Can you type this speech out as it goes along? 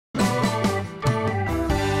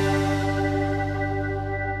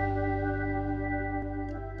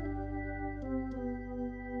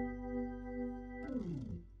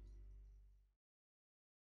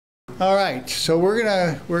All right, so we're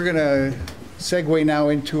gonna segue now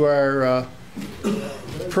into our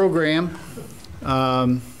program.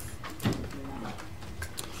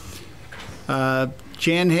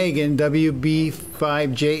 Jan Hagan,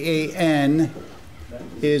 WB5JAN,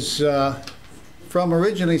 is from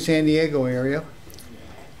originally San Diego area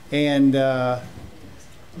and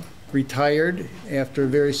retired after a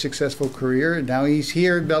very successful career. And now he's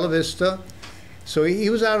here in Bella Vista. So he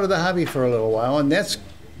was out of the hobby for a little while, and that's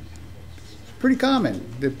pretty common.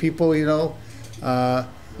 The people, you know,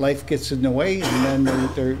 life gets in the way, and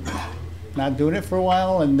then they're not doing it for a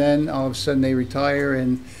while, and then all of a sudden they retire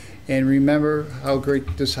and remember how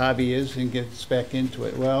great this hobby is and gets back into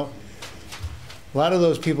it. Well, a lot of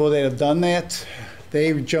those people that have done that,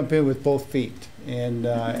 they jump in with both feet,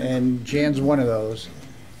 and Jan's one of those.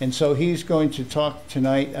 And so he's going to talk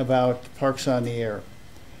tonight about Parks on the Air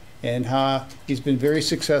and how he's been very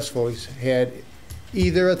successful. He's had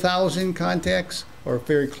either 1,000 contacts or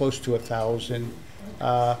very close to 1,000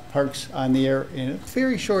 parks on the air in a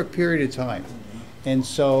very short period of time. And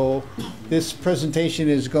so this presentation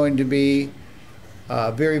is going to be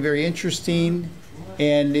very, very interesting.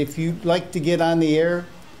 And if you'd like to get on the air,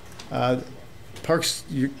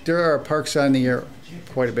 there are parks on the air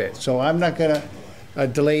quite a bit. So I'm not going to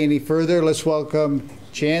delay any further. Let's welcome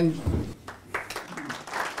Jan.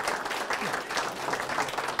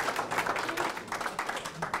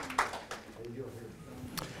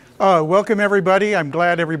 Welcome everybody. I'm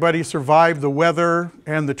glad everybody survived the weather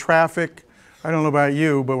and the traffic. I don't know about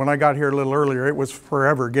you, but when I got here a little earlier, it was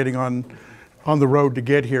forever getting on the road to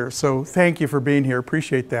get here. So thank you for being here.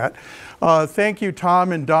 Appreciate that. Thank you,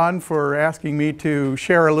 Tom and Don, for asking me to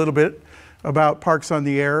share a little bit about Parks on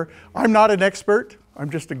the Air. I'm not an expert.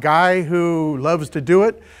 I'm just a guy who loves to do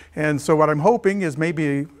it. And so what I'm hoping is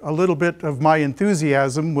maybe a little bit of my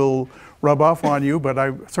enthusiasm will rub off on you, but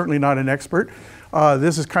I'm certainly not an expert.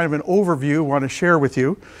 This is kind of an overview I want to share with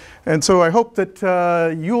you. And so I hope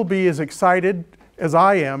that you'll be as excited as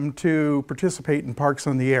I am to participate in Parks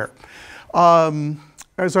on the Air.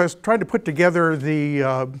 As I was trying to put together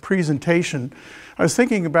the presentation, I was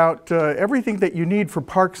thinking about everything that you need for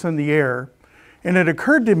Parks on the Air. And it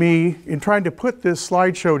occurred to me in trying to put this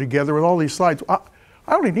slideshow together with all these slides, I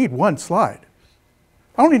only need one slide.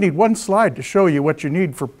 I only need one slide to show you what you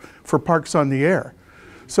need for Parks on the Air.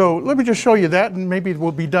 So let me just show you that, and maybe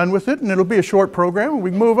we'll be done with it, and it'll be a short program, and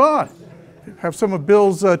we can move on. Have some of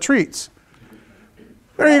Bill's treats.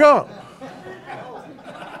 There you go.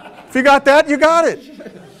 If you got that, you got it.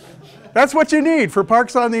 That's what you need for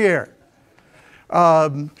Parks on the Air.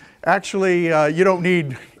 Actually, you don't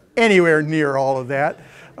need anywhere near all of that.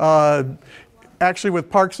 Actually, with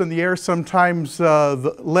Parks on the Air, sometimes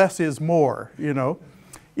less is more, you know.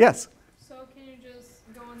 Yes?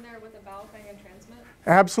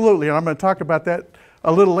 Absolutely, and I'm going to talk about that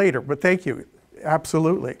a little later, but thank you.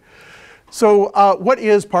 Absolutely. So what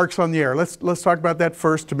is Parks on the Air? Let's talk about that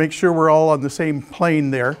first to make sure we're all on the same plane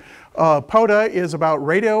there. POTA is about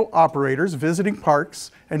radio operators visiting parks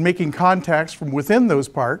and making contacts from within those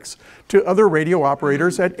parks to other radio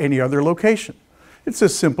operators at any other location. It's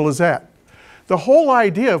as simple as that. The whole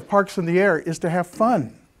idea of Parks on the Air is to have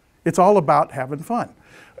fun. It's all about having fun.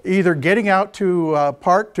 Either getting out to a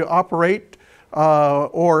park to operate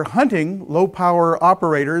or hunting low-power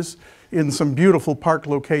operators in some beautiful park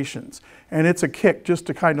locations. And it's a kick just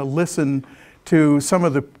to kind of listen to some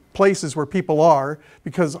of the places where people are,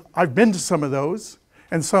 because I've been to some of those,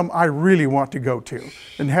 and some I really want to go to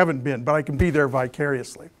and haven't been, but I can be there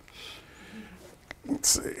vicariously. Let's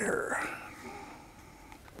see here.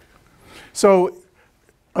 So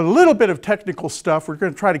a little bit of technical stuff. We're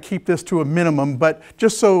going to try to keep this to a minimum, but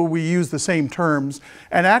just so we use the same terms.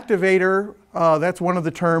 An activator, that's one of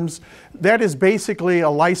the terms. That is basically a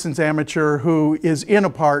licensed amateur who is in a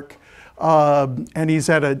park and he's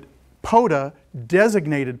at a POTA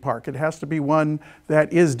designated park. It has to be one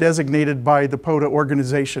that is designated by the POTA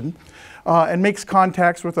organization and makes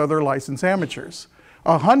contacts with other licensed amateurs.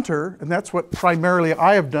 A hunter, and that's what primarily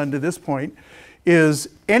I have done to this point, is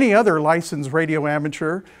any other licensed radio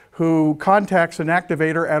amateur who contacts an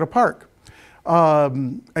activator at a park.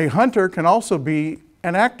 A hunter can also be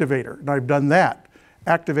an activator, and I've done that,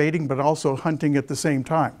 activating but also hunting at the same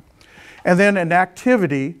time. And then an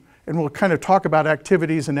activity, and we'll kind of talk about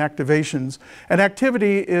activities and activations. An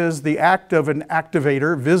activity is the act of an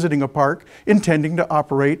activator visiting a park intending to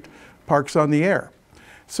operate Parks on the Air.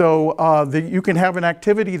 So you can have an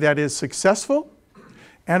activity that is successful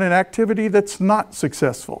and an activity that's not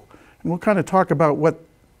successful. And we'll kind of talk about what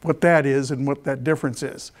that is and what that difference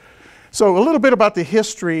is. So a little bit about the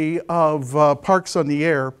history of Parks on the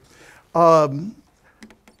Air.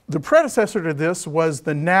 The The predecessor to this was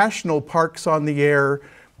the National Parks on the Air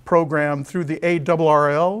program through the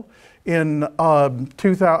ARRL in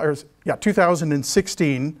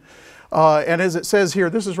 2016. And as it says here,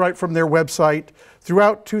 this is right from their website,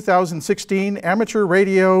 throughout 2016, amateur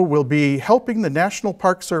radio will be helping the National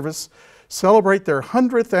Park Service celebrate their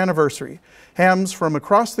 100th anniversary. Hams from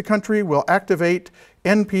across the country will activate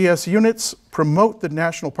NPS units, promote the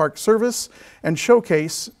National Park Service, and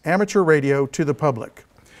showcase amateur radio to the public.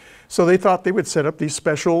 So they thought they would set up these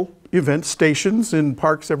special event stations in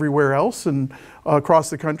parks everywhere else and across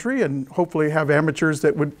the country, and hopefully have amateurs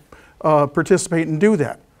that would participate and do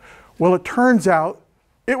that. Well, it turns out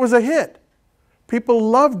it was a hit. People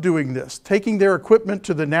loved doing this, taking their equipment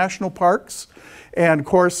to the national parks. And of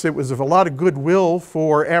course, it was of a lot of goodwill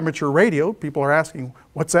for amateur radio. People are asking,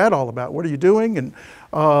 what's that all about? What are you doing? And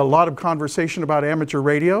a lot of conversation about amateur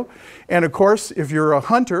radio. And of course, if you're a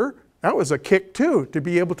hunter, that was a kick too, to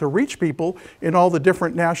be able to reach people in all the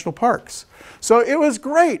different national parks. So it was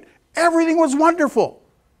great. Everything was wonderful.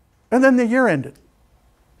 And then the year ended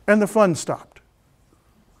and the fun stopped.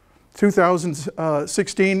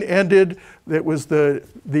 2016 ended. It was the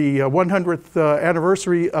 100th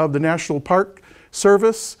anniversary of the National Park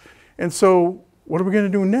Service. And so what are we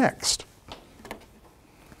going to do next?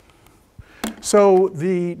 So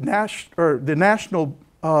the National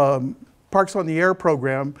Parks on the Air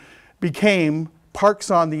program became Parks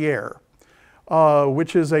on the Air,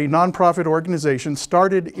 which is a nonprofit organization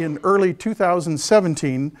started in early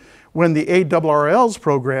 2017 when the ARRL's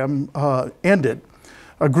program ended.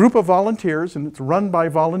 A group of volunteers, and it's run by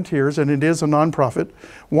volunteers, and it is a nonprofit,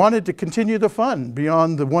 wanted to continue the fun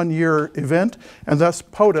beyond the one-year event, and thus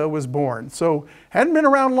POTA was born. So hadn't been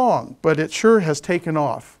around long, but it sure has taken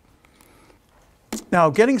off.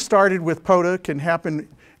 Now, getting started with POTA can happen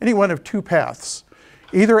any one of two paths.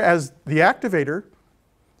 Either as the activator,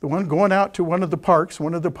 the one going out to one of the parks,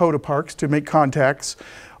 one of the POTA parks to make contacts,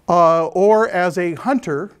 or as a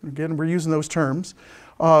hunter, again, we're using those terms,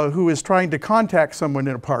 who is trying to contact someone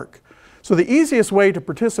in a park. So the easiest way to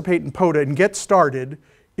participate in POTA and get started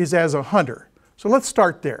is as a hunter. So let's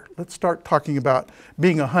start there. Let's start talking about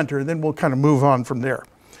being a hunter, and then we'll kind of move on from there.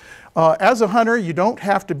 As a hunter, you don't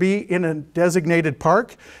have to be in a designated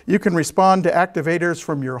park. You can respond to activators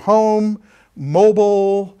from your home,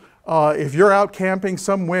 mobile, if you're out camping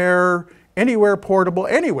somewhere, anywhere portable,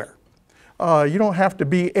 anywhere. You don't have to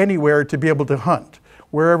be anywhere to be able to hunt,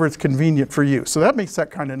 wherever it's convenient for you. So that makes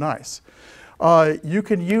that kind of nice. You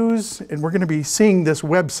can use, and we're going to be seeing this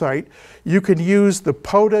website, you can use the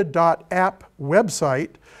POTA.app website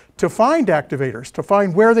to find activators, to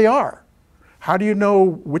find where they are. How do you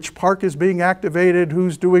know which park is being activated,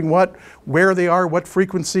 who's doing what, where they are, what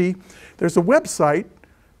frequency? There's a website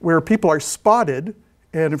where people are spotted,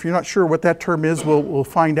 and if you're not sure what that term is, we'll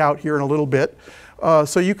find out here in a little bit.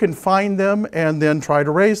 So you can find them and then try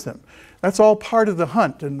to raise them. That's all part of the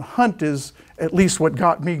hunt, and the hunt is at least what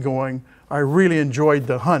got me going. I really enjoyed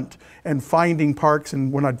the hunt and finding parks,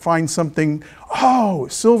 and when I'd find something, oh,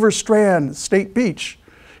 Silver Strand State Beach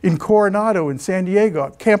in Coronado in San Diego.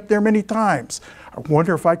 I've camped there many times. I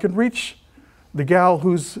wonder if I could reach the gal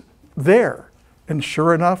who's there. And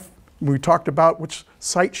sure enough, we talked about which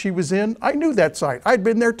site she was in. I knew that site. I'd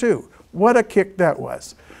been there too. What a kick that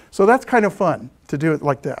was. So that's kind of fun to do it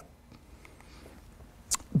like that.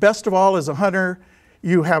 Best of all, as a hunter,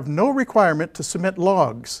 you have no requirement to submit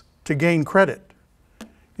logs to gain credit.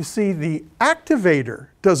 You see, the activator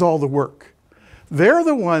does all the work. They're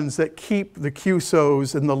the ones that keep the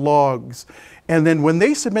QSOs and the logs. And then when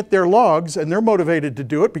they submit their logs, and they're motivated to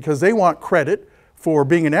do it because they want credit for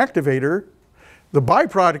being an activator, the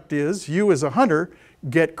byproduct is you as a hunter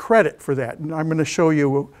get credit for that. And I'm going to show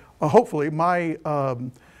you, hopefully, my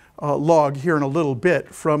log here in a little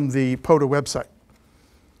bit from the POTA website.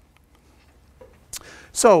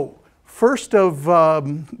 So first of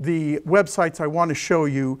the websites I want to show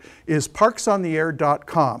you is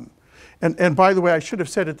parksontheair.com. And by the way, I should have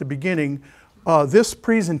said at the beginning, this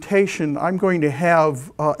presentation I'm going to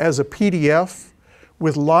have as a PDF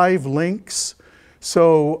with live links.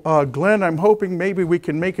 So Glenn, I'm hoping maybe we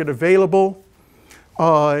can make it available.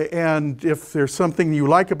 And if there's something you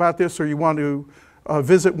like about this, or you want to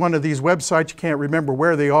visit one of these websites, you can't remember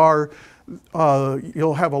where they are,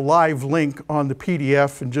 you'll have a live link on the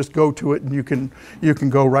PDF, and just go to it, and you can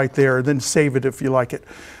go right there, then save it if you like it.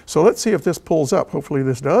 So let's see if this pulls up. Hopefully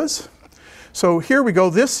this does. So here we go.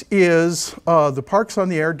 This is the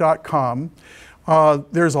parksontheair.com.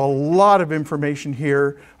 There's a lot of information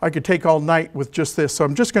here. I could take all night with just this, so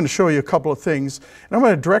I'm just going to show you a couple of things. And I'm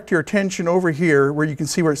going to direct your attention over here where you can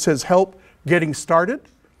see where it says Help Getting Started.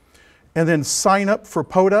 and then sign up for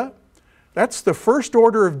POTA. That's the first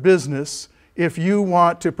order of business if you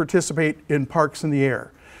want to participate in Parks in the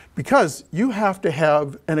Air, because you have to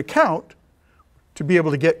have an account to be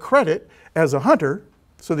able to get credit as a hunter,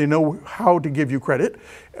 so they know how to give you credit,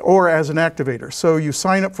 or as an activator. So you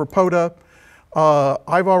sign up for POTA.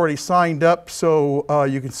 I've already signed up, so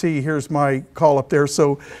you can see here's my call up there.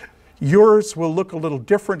 So yours will look a little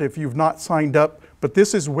different if you've not signed up, but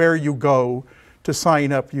this is where you go to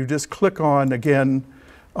sign up. You just click on, again,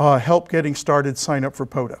 help getting started, sign up for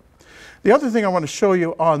POTA. The other thing I want to show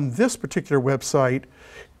you on this particular website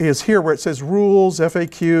is here where it says rules,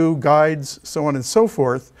 FAQ, guides, so on and so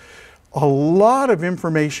forth. A lot of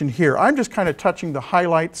information here. I'm just kind of touching the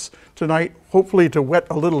highlights tonight, hopefully to whet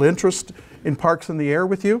a little interest in Parks in the Air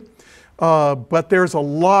with you. But there's a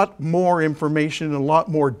lot more information and a lot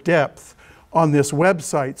more depth on this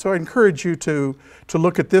website. So I encourage you to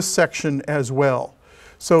look at this section as well.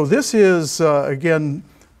 So this is, again,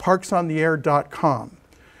 parksontheair.com.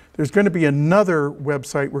 There's going to be another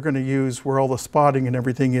website we're going to use where all the spotting and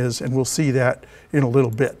everything is, and we'll see that in a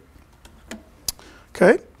little bit.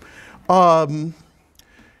 Okay.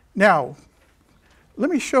 Now, let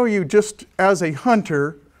me show you, just as a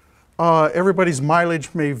hunter, everybody's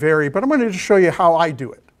mileage may vary, but I'm going to just show you how I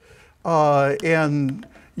do it. And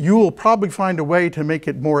you will probably find a way to make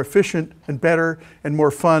it more efficient and better and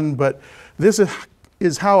more fun, but this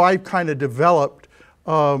is how I've kind of developed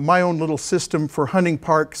my own little system for hunting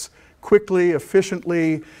parks quickly,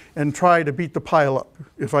 efficiently, and try to beat the pile up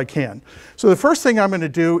if I can. So the first thing I'm going to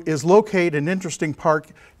do is locate an interesting park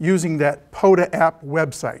using that POTA app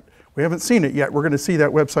website. We haven't seen it yet. We're going to see that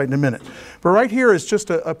website in a minute. But right here is just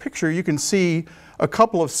a picture. You can see a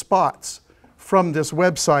couple of spots from this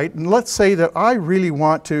website. And let's say that I really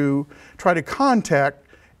want to try to contact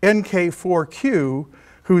NK4Q,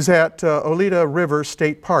 who's at Oleta River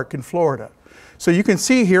State Park in Florida. So you can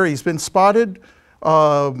see here he's been spotted.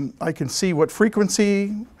 I can see what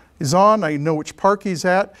frequency is on. I know which park he's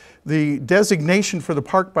at. The designation for the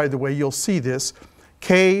park, by the way, you'll see this,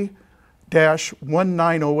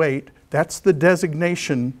 K-1908. That's the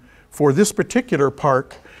designation for this particular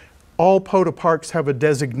park. All POTA parks have a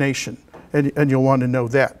designation, and you'll want to know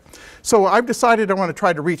that. So I've decided I want to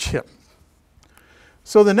try to reach him.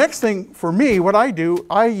 So the next thing for me, what I do,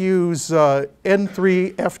 I use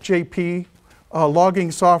N3FJP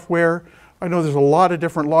logging software. I know there's a lot of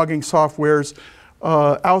different logging softwares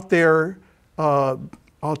out there.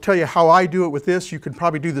 I'll tell you how I do it with this. You can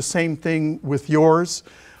probably do the same thing with yours.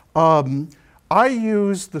 I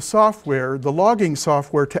use the software, the logging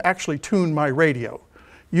software, to actually tune my radio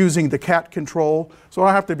using the cat control. So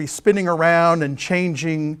I have to be spinning around and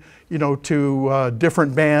changing, you know, to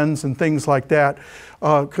different bands and things like that,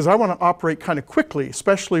 because I want to operate kind of quickly,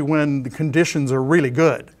 especially when the conditions are really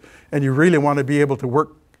good and you really want to be able to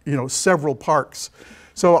work, you know, several parks.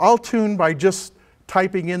 So I'll tune by just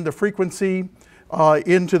typing in the frequency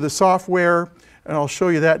into the software, and I'll show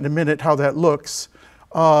you that in a minute how that looks.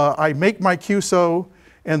 I make my QSO,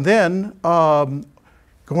 and then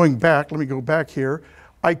going back, let me go back here,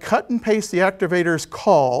 I cut and paste the activator's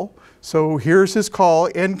call. So here's his call,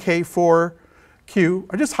 NK4Q.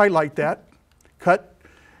 I just highlight that, cut,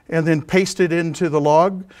 and then paste it into the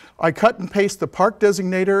log. I cut and paste the park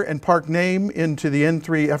designator and park name into the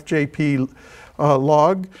N3FJP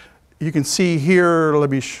log. You can see here,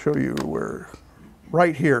 let me show you where,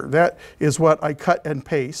 right here. That is what I cut and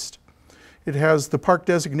paste. It has the park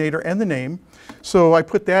designator and the name. So I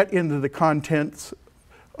put that into the contents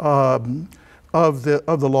of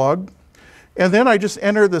the log. And then I just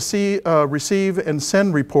enter the receive and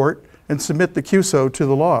send report and submit the QSO to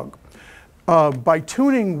the log. By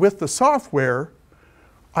tuning with the software,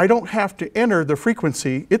 I don't have to enter the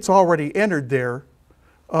frequency. It's already entered there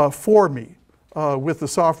for me with the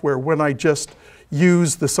software when I just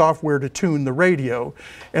use the software to tune the radio.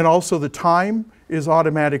 And also the time is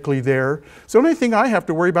automatically there. So the only thing I have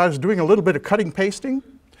to worry about is doing a little bit of cutting, pasting,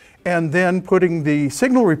 and then putting the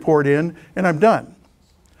signal report in, and I'm done.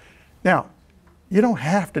 Now, you don't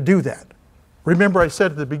have to do that. Remember I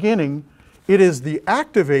said at the beginning, it is the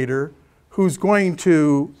activator who's going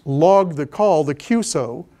to log the call, the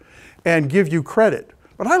QSO, and give you credit.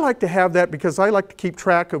 But I like to have that because I like to keep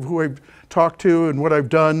track of who I've talked to and what I've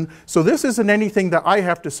done. So this isn't anything that I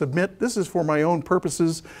have to submit. This is for my own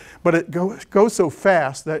purposes, but it goes so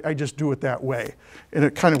fast that I just do it that way. And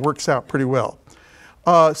it kind of works out pretty well.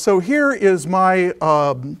 So here is my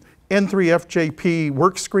N3FJP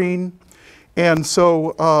work screen. And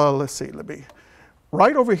so let's see,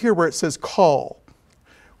 right over here where it says call,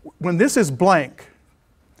 when this is blank,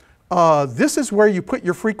 This is where you put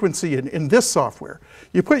your frequency in this software.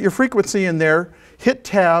 You put your frequency in there, hit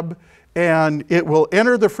tab, and it will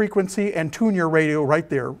enter the frequency and tune your radio right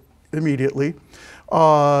there immediately.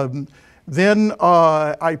 Then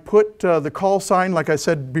I put the call sign, like I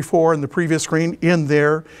said before in the previous screen, in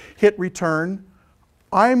there, hit return.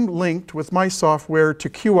 I'm linked with my software to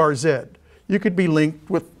QRZ. You could be linked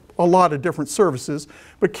with a lot of different services,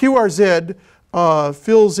 but QRZ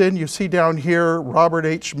fills in, you see down here, Robert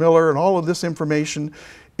H. Miller, and all of this information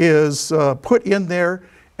is put in there.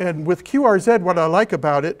 And with QRZ, what I like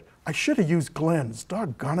about it, I should have used Glenn's,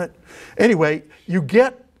 doggone it. Anyway, you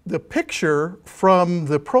get the picture from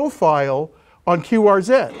the profile on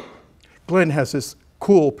QRZ. Glenn has this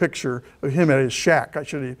cool picture of him at his shack. I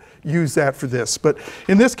should have used that for this. But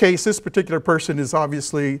in this case, this particular person is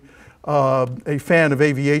obviously a fan of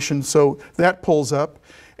aviation, so that pulls up.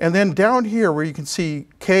 And then down here where you can see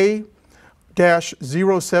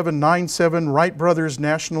K-0797 Wright Brothers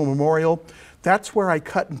National Memorial, that's where I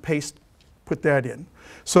cut and paste, put that in.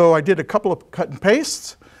 So I did a couple of cut and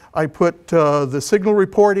pastes. I put the signal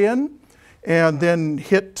report in and then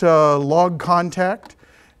hit log contact,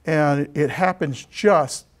 and it happens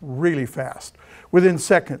just really fast, within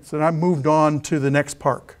seconds, and I moved on to the next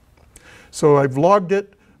park. So I've logged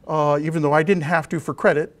it, even though I didn't have to for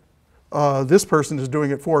credit. This person is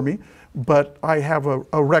doing it for me, but I have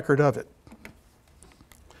a record of it.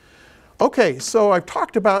 Okay, so I've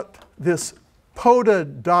talked about this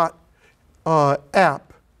POTA.app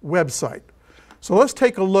website. So let's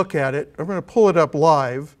take a look at it. I'm going to pull it up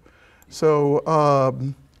live. So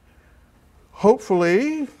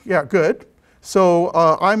hopefully, yeah, good. So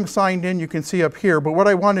I'm signed in, you can see up here, but what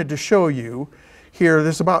I wanted to show you here,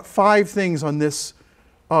 there's about 5 things on this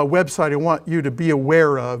website I want you to be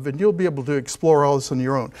aware of, and you'll be able to explore all this on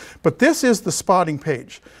your own. But this is the spotting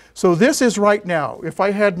page. So this is right now. If I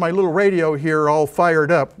had my little radio here all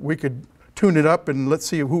fired up, we could tune it up and let's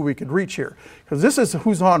see who we could reach here. Because this is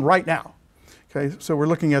who's on right now. Okay, so we're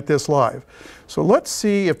looking at this live. So let's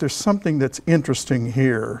see if there's something that's interesting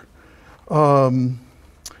here. Looking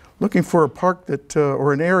for a park that,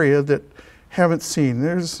 or an area that haven't seen.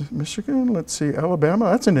 There's Michigan, let's see,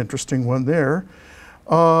 Alabama, that's an interesting one there.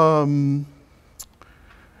 Oh,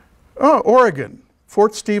 Oregon,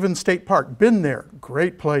 Fort Stevens State Park, been there,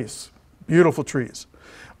 great place, beautiful trees.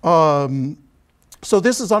 So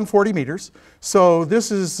this is on 40 meters. So this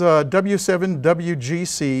is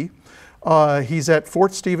W7WGC. He's at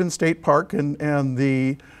Fort Stevens State Park, and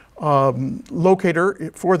the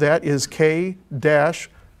locator for that is K dash,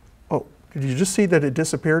 oh, did you just see that it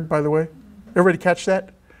disappeared, by the way? Everybody catch that?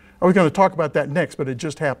 I was going to talk about that next, but it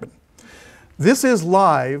just happened. This is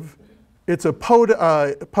live. It's a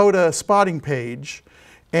POTA spotting page,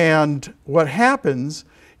 and what happens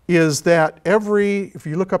is that if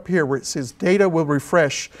you look up here where it says data will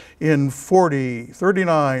refresh in 40,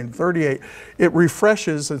 39, 38, it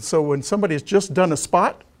refreshes, and so when somebody has just done a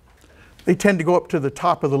spot, they tend to go up to the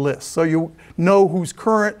top of the list. So you know who's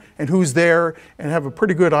current and who's there and have a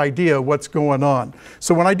pretty good idea of what's going on.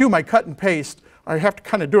 So when I do my cut and paste, I have to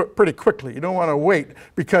kind of do it pretty quickly. You don't want to wait,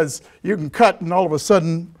 because you can cut and all of a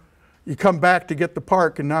sudden you come back to get the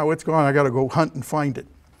park and now it's gone. I got to go hunt and find it.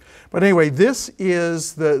 But anyway, this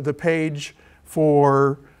is the page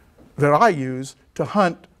that I use to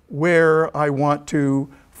hunt where I want to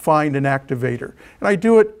find an activator. And I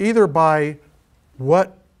do it either by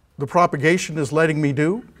what the propagation is letting me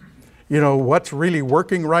do, you know, what's really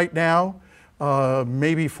working right now.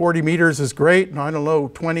 Maybe 40 meters is great, and I don't know,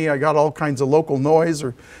 20, I got all kinds of local noise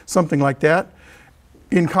or something like that.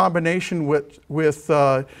 In combination with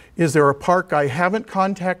is there a park I haven't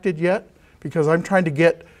contacted yet? Because I'm trying to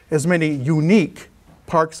get as many unique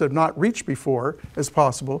parks I've not reached before as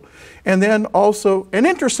possible. And then also an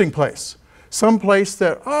interesting place. Some place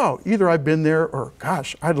that, oh, either I've been there or,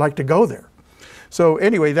 gosh, I'd like to go there. So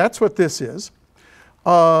anyway, that's what this is.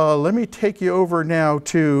 Let me take you over now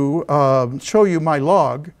to show you my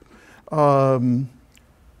log.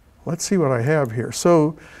 Let's see what I have here.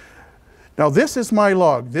 So now this is my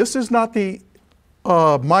log. This is not the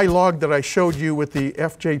my log that I showed you with the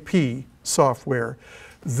FJP software.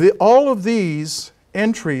 All of these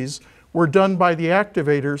entries were done by the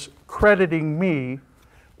activators crediting me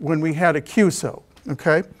when we had a QSO,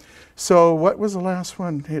 okay? So what was the last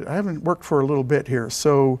one? I haven't worked for a little bit here.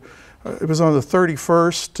 So it was on the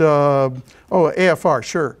 31st, oh, AFR,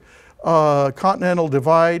 sure. Continental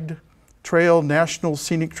Divide Trail, National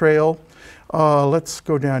Scenic Trail. Let's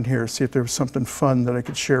go down here, see if there was something fun that I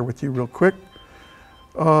could share with you real quick.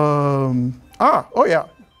 Oh yeah.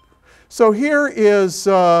 So here is,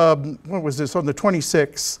 what was this, on the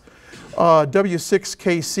 26th,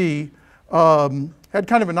 W6KC, had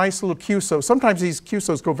kind of a nice little QSO. Sometimes these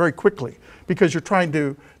QSOs go very quickly because they're trying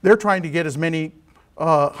to get as many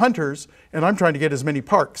hunters, and I'm trying to get as many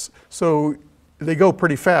parks. So they go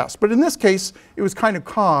pretty fast. But in this case, it was kind of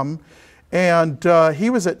calm, and he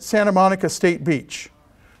was at Santa Monica State Beach.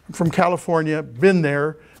 I'm from California, been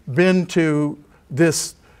there, been to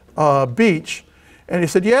this beach, and he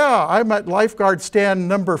said, yeah, I'm at lifeguard stand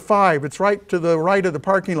number 5. It's right to the right of the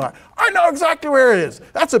parking lot. I know exactly where it is.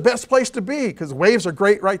 That's the best place to be because waves are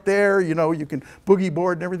great right there. You know, you can boogie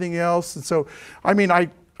board and everything else. And so, I mean, I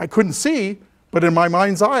couldn't see, but in my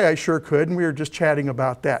mind's eye, I sure could, and we were just chatting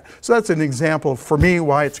about that. So that's an example for me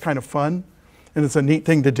why it's kind of fun, and it's a neat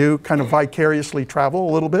thing to do, kind of vicariously travel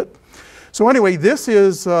a little bit. So anyway, this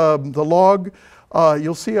is the log.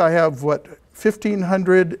 You'll see I have,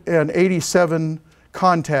 1,587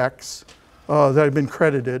 contacts that have been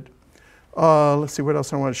credited. Let's see what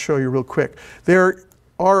else I want to show you real quick. There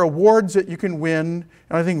are awards that you can win,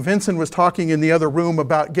 and I think Vincent was talking in the other room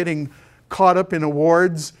about getting caught up in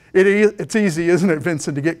awards. It's easy, isn't it,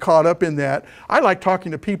 Vincent, to get caught up in that. I like talking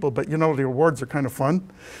to people, but you know, the awards are kind of fun.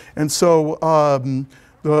 And so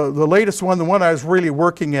the latest one, the one I was really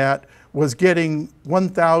working at, was getting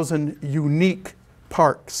 1,000 unique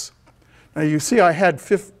parks. Now you see I had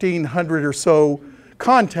 1,500 or so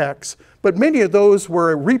contacts, but many of those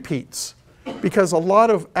were repeats because a lot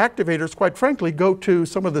of activators, quite frankly, go to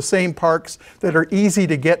some of the same parks that are easy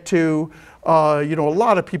to get to. You know, a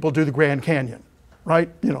lot of people do the Grand Canyon, right?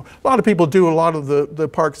 You know, a lot of people do a lot of the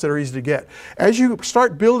parks that are easy to get. As you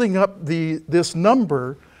start building up this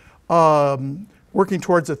number, working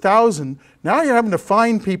towards 1,000, now you're having to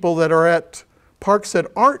find people that are at parks that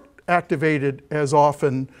aren't activated as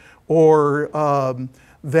often, or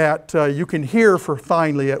that you can hear for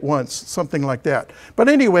finally at once, something like that. But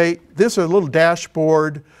anyway, this is a little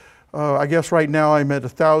dashboard. I guess right now I'm at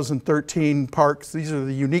 1,013 parks. These are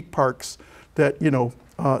the unique parks that, you know,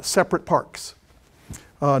 separate parks,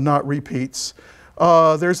 not repeats.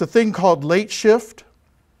 There's a thing called late shift.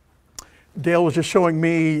 Dale was just showing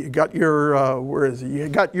me, you got your, where is he? You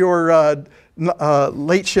got your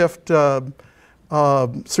late shift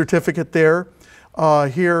certificate there.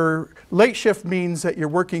 Here, late shift means that you're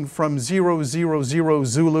working from 000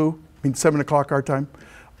 Zulu, means 7 o'clock our time,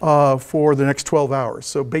 for the next 12 hours.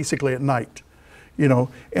 So basically at night, you know.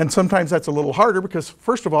 And sometimes that's a little harder because,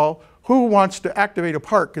 first of all, who wants to activate a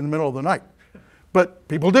park in the middle of the night? But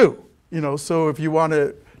people do, you know. So if you want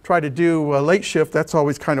to try to do a late shift, that's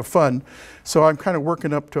always kind of fun. So I'm kind of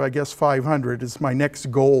working up to, I guess, 500 is my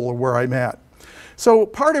next goal of where I'm at. So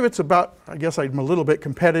part of it's about, I guess I'm a little bit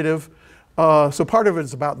competitive. So part of it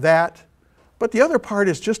is about that. But the other part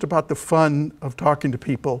is just about the fun of talking to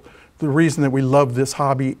people, the reason that we love this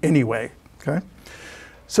hobby anyway, okay?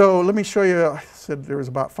 So let me show you, I said there was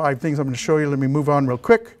about 5 things I'm going to show you. Let me move on real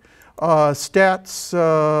quick. Stats,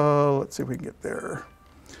 let's see if we can get there.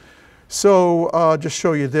 So just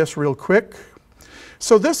show you this real quick.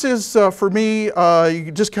 So this is, for me, you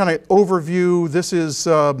can just kind of overview, this is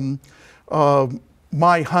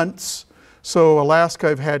my hunts. So Alaska,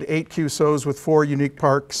 I've had 8 QSOs with 4 unique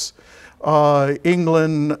parks.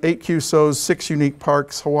 England, 8 QSOs, 6 unique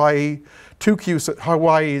parks. Hawaii, 2 QSOs.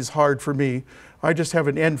 Hawaii is hard for me. I just have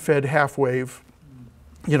an end-fed half wave,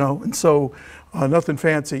 you know, and so nothing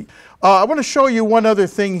fancy. I want to show you one other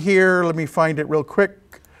thing here. Let me find it real quick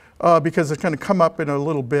because it's going to come up in a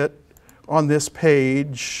little bit on this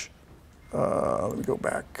page. Let me go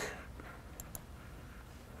back.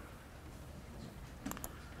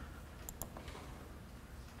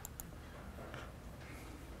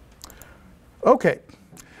 Okay,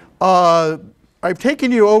 I've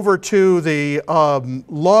taken you over to the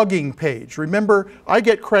logging page. Remember, I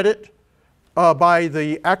get credit by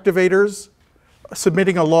the activators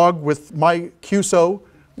submitting a log with my QSO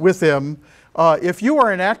with them. If you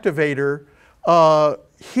are an activator,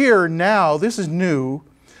 here now, this is new,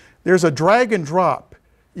 there's a drag and drop.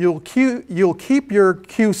 You'll keep your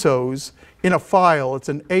QSOs in a file. It's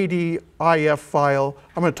an ADIF file.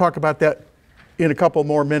 I'm going to talk about that in a couple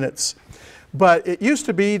more minutes. But it used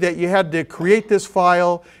to be that you had to create this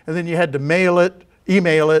file, and then you had to mail it,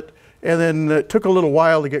 email it, and then it took a little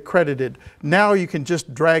while to get credited. Now you can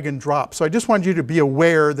just drag and drop. So I just want you to be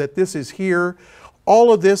aware that this is here.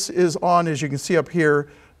 All of this is on, as you can see up here,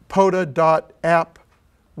 POTA.app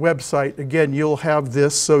website. Again, you'll have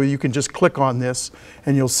this, so you can just click on this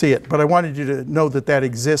and you'll see it. But I wanted you to know that that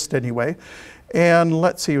exists anyway. And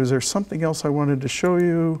let's see, was there something else I wanted to show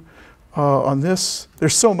you? On this,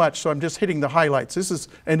 there's so much, so I'm just hitting the highlights. This is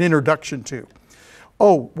an introduction to.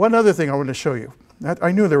 Oh, one other thing I want to show you.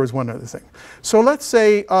 I knew there was one other thing. So let's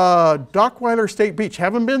say Dockweiler State Beach.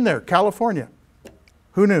 Haven't been there, California.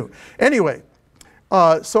 Who knew? Anyway,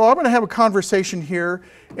 so I'm going to have a conversation here,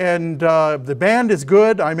 and the band is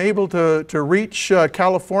good. I'm able to reach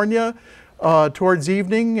California towards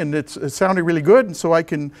evening, and it's sounding really good, and so I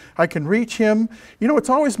can reach him. You know, it's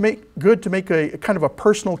always good to make a kind of a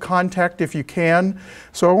personal contact if you can.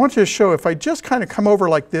 So I want you to show, if I just kind of come over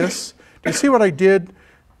like this, do you see what I did?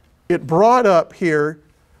 It brought up here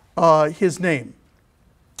his name.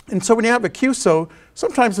 And so when you have a QSO,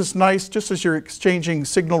 sometimes it's nice, just as you're exchanging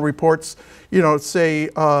signal reports, you know, say,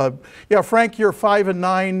 yeah, Frank, you're 5 and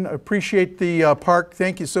 9, appreciate the park,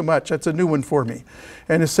 thank you so much, that's a new one for me.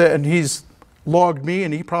 And he's logged me,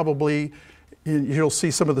 and he probably, you'll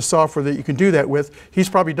see some of the software that you can do that with. He's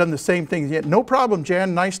probably done the same thing. Yeah, no problem,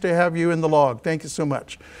 Jan, nice to have you in the log, thank you so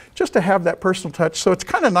much. Just to have that personal touch. So it's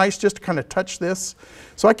kind of nice just to kind of touch this.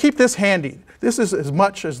 So I keep this handy. This is as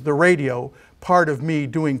much as the radio part of me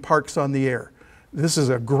doing Parks on the Air. This is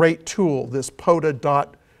a great tool, this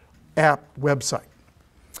POTA.app website.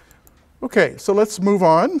 Okay, so let's move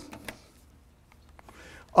on.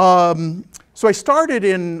 So I started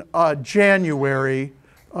in January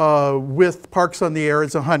with Parks on the Air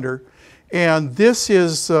as a hunter, and this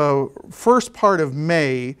is first part of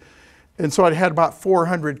May, and so I had about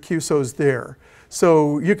 400 QSOs there.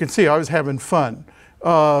 So you can see I was having fun.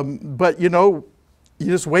 But you know, you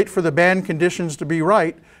just wait for the band conditions to be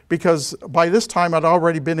right, because by this time I'd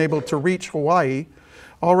already been able to reach Hawaii,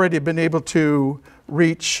 already been able to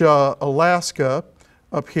reach Alaska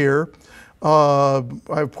up here. I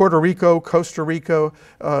have Puerto Rico, Costa Rica,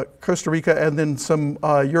 and then some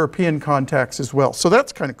European contacts as well. So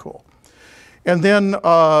that's kind of cool. And then,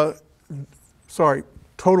 sorry,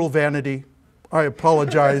 total vanity. I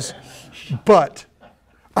apologize, but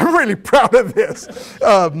I'm really proud of this.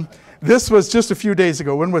 This was just a few days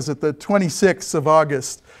ago. When was it? The 26th of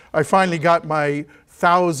August. I finally got my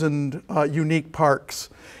 1,000 unique parks.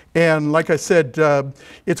 And like I said,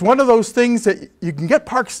 it's one of those things that you can get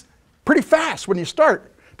parks pretty fast when you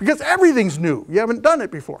start, because everything's new. You haven't done it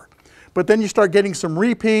before. But then you start getting some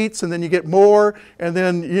repeats, and then you get more, and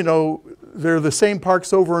then, you know, they're the same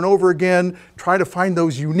parks over and over again. Try to find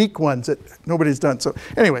those unique ones that nobody's done. So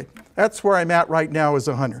anyway, that's where I'm at right now as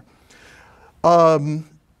a hunter.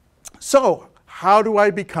 So how do I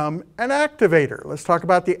become an activator? Let's talk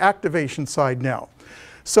about the activation side now.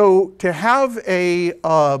 So to have a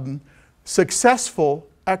successful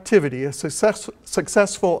activity, a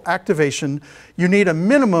successful activation, you need a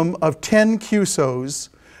minimum of 10 QSOs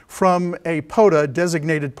from a POTA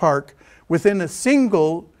designated park within a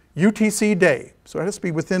single UTC day. So it has to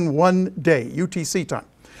be within 1 day, UTC time.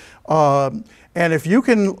 And if you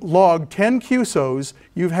can log 10 QSOs,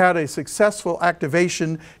 you've had a successful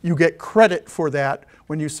activation. You get credit for that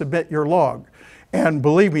when you submit your log. And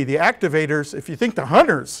believe me, the activators, if you think the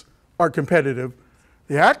hunters are competitive,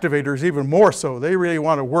 the activators even more so. They really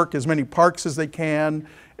want to work as many parks as they can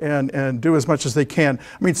and do as much as they can.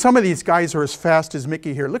 I mean, some of these guys are as fast as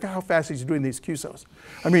Mickey here. Look at how fast he's doing these QSOs.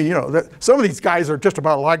 I mean, you know, some of these guys are just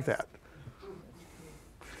about like that.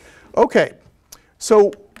 Okay,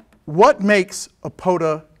 so what makes a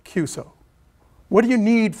POTA QSO? What do you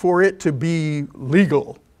need for it to be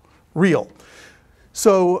legal, real?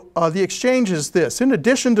 So the exchange is this. In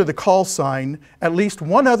addition to the call sign, at least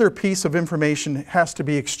one other piece of information has to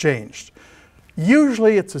be exchanged.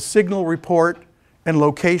 Usually it's a signal report and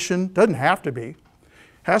location. Doesn't have to be.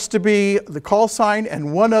 Has to be the call sign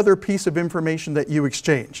and one other piece of information that you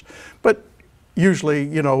exchange. But usually,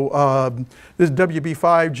 you know, this is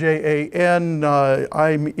WB5JAN.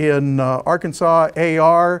 I'm in Arkansas,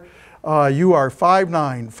 AR. You are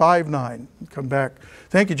 5'9". Come back.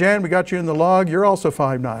 Thank you, Jan. We got you in the log. You're also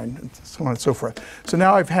 5'9", and so on and so forth. So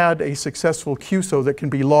now I've had a successful QSO that can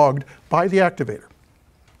be logged by the activator.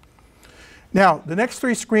 Now, the next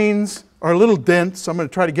 3 screens are a little dense. I'm going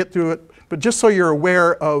to try to get through it. But just so you're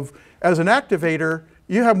aware of, as an activator,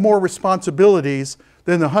 you have more responsibilities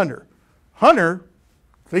than the hunter. Hunter,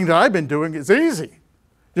 the thing that I've been doing is easy.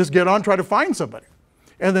 Just get on, try to find somebody.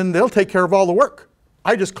 And then they'll take care of all the work.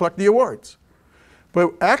 I just collect the awards.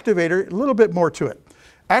 But activator, a little bit more to it.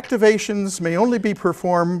 Activations may only be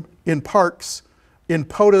performed in parks in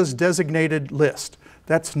POTA's designated list.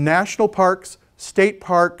 That's national parks, state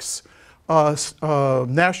parks,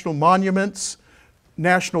 national monuments,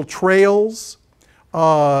 national trails,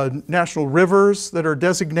 national rivers that are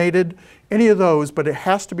designated, any of those, but it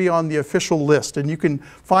has to be on the official list. And you can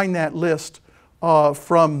find that list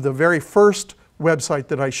from the very first website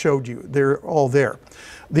that I showed you. They're all there.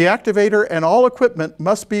 The activator and all equipment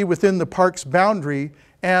must be within the park's boundary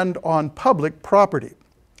and on public property.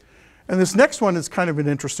 And this next one is kind of an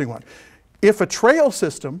interesting one. If a trail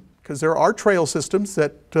system, because there are trail systems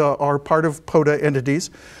that are part of POTA entities,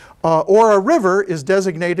 or a river is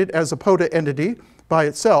designated as a POTA entity by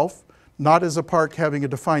itself, not as a park having a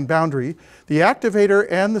defined boundary, the activator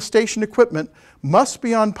and the station equipment must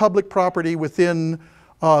be on public property within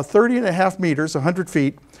 30.5 meters, 100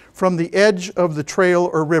 feet, from the edge of the trail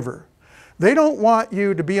or river. They don't want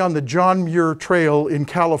you to be on the John Muir Trail in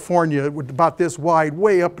California with about this wide,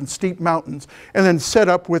 way up in steep mountains, and then set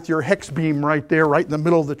up with your hex beam right there, right in the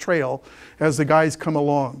middle of the trail as the guys come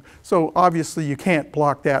along. So obviously you can't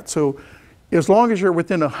block that. So as long as you're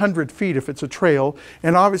within 100 feet if it's a trail,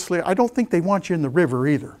 and obviously I don't think they want you in the river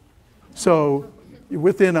either. So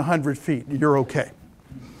within 100 feet, you're okay.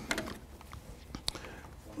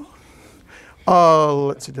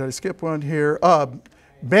 Let's see, did I skip one here?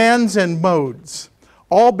 Bands and modes.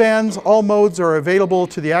 All bands, all modes are available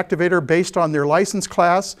to the activator based on their license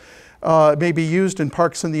class. It may be used in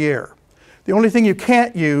parks in the air. The only thing you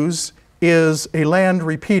can't use is a land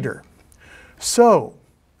repeater. So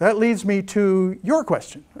that leads me to your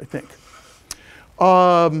question, I think.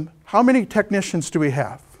 How many technicians do we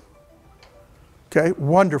have? Okay,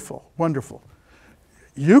 wonderful, wonderful.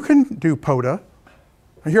 You can do POTA.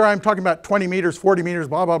 Here I'm talking about 20 meters, 40 meters,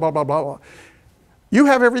 blah, blah, blah, blah, blah, blah. You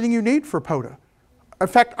have everything you need for POTA. In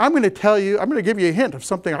fact, I'm going to tell you, I'm going to give you a hint of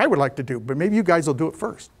something I would like to do, but maybe you guys will do it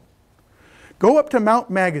first. Go up to Mount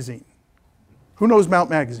Magazine. Who knows Mount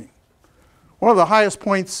Magazine? One of the highest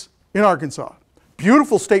points in Arkansas.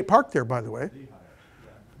 Beautiful state park there, by the way.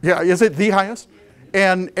 Yeah, is it the highest?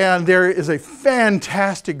 And there is a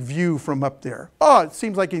fantastic view from up there. Oh, it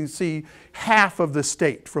seems like you can see half of the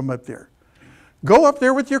state from up there. Go up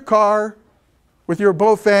there with your car, with your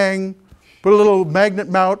Bofang, put a little magnet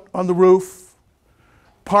mount on the roof,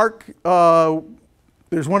 park.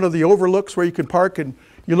 There's one of the overlooks where you can park and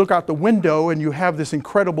you look out the window and you have this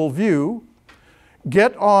incredible view.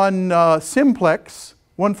 Get on Simplex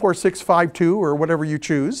 14652 or whatever you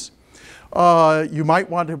choose. You might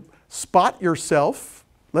want to spot yourself,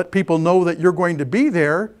 let people know that you're going to be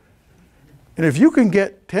there. And if you can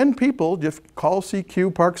get 10 people, just call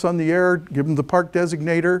CQ Parks on the Air, give them the park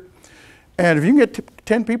designator. And if you can get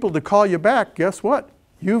 10 people to call you back, guess what?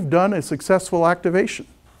 You've done a successful activation.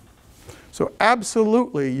 So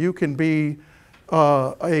absolutely, you can be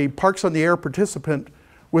a Parks on the Air participant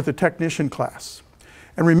with a technician class.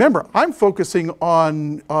 And remember, I'm focusing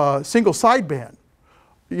on single sideband.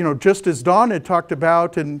 You know, just as Don had talked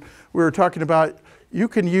about, and we were talking about, you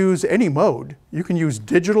can use any mode. You can use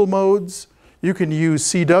digital modes. You can use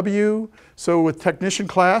CW. So with technician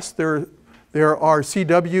class, there are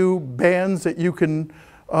CW bands that you can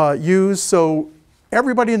use. So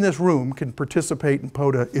everybody in this room can participate in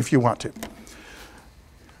POTA if you want to.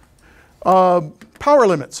 Power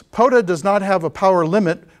limits. POTA does not have a power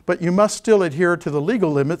limit, but you must still adhere to the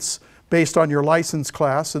legal limits based on your license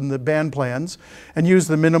class and the band plans, and use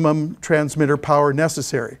the minimum transmitter power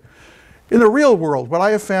necessary. In the real world, what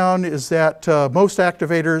I have found is that most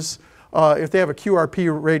activators, if they have a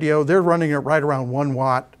QRP radio, they're running it right around 1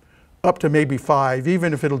 watt, up to maybe 5,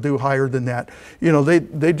 even if it'll do higher than that. You know,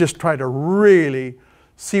 they just try to really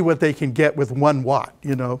see what they can get with 1 watt,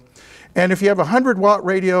 you know. And if you have a 100-watt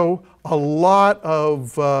radio, a lot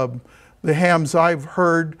of the hams I've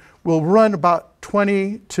heard will run about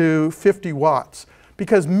 20 to 50 watts,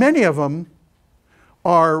 because many of them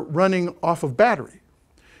are running off of battery.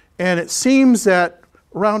 And it seems that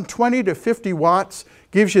around 20 to 50 watts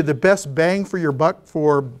gives you the best bang for your buck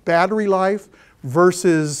for battery life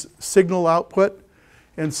versus signal output.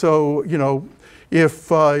 And so, you know, if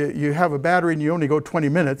you have a battery and you only go 20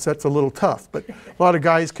 minutes, that's a little tough. But a lot of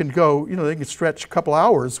guys can go, you know, they can stretch a couple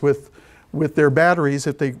hours with their batteries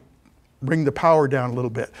if they bring the power down a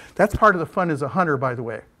little bit. That's part of the fun as a hunter, by the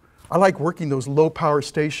way. I like working those low power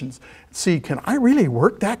stations. See, can I really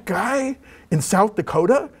work that guy in South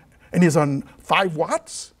Dakota and he's on 5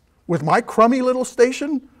 watts with my crummy little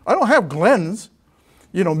station? I don't have Glenn's,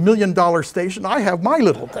 you know, $1 million station. I have my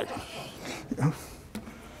little thing. You know?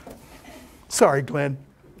 Sorry, Glenn.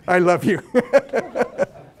 I love you.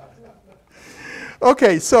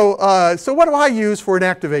 Okay, so what do I use for an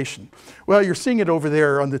activation? Well, you're seeing it over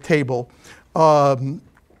there on the table.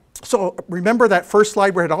 So remember that first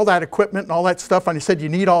slide where I had all that equipment and all that stuff, and I said you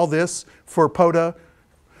need all this for POTA?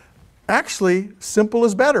 Actually, simple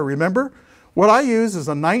is better, remember? What I use is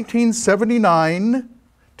a 1979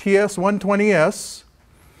 TS-120S.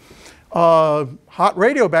 Hot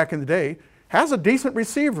radio back in the day, has a decent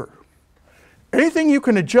receiver. Anything you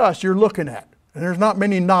can adjust, you're looking at, and there's not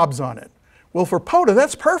many knobs on it. Well, for POTA,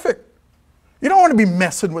 that's perfect. You don't want to be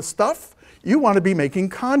messing with stuff. You want to be making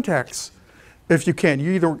contacts if you can.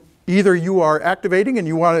 Either you are activating and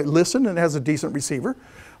you want to listen and it has a decent receiver,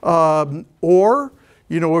 or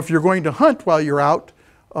if you're going to hunt while you're out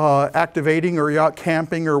activating, or you're out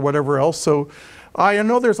camping or whatever else. So I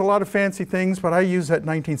know there's a lot of fancy things, but I use that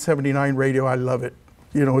 1979 radio. I love it.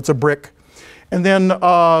 It's a brick. And then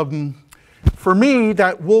for me,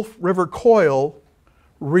 that Wolf River coil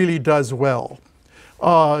really does well.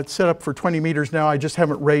 It's set up for 20 meters now. I just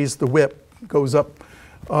haven't raised the whip. It goes up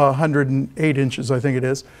 108 inches, I think it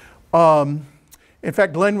is. In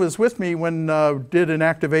fact, Glenn was with me when did an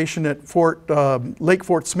activation at Lake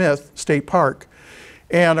Fort Smith State Park.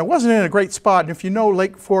 And I wasn't in a great spot. And if you know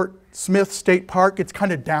Lake Fort Smith State Park, it's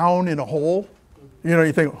kind of down in a hole.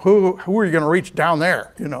 You think, who are you going to reach down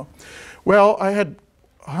there? Well, I had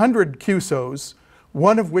 100 QSOs,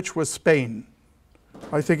 one of which was Spain.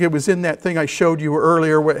 I think it was in that thing I showed you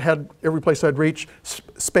earlier where it had every place I'd reach.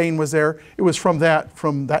 Spain was there. It was from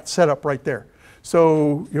that setup right there.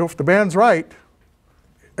 So, if the band's right,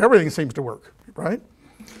 everything seems to work, right?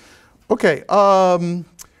 Okay,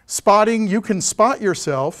 spotting, you can spot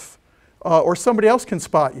yourself or somebody else can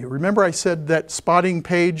spot you. Remember I said that spotting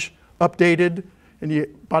page updated and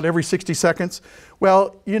about every 60 seconds?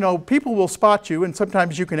 Well, people will spot you and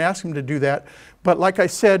sometimes you can ask them to do that. But like I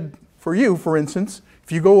said, for you, for instance,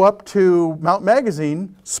 if you go up to Mount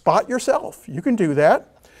Magazine, spot yourself. You can do that.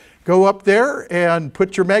 Go up there and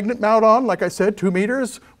put your magnet mount on, like I said, 2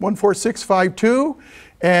 meters, 14652,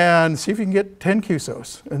 and see if you can get 10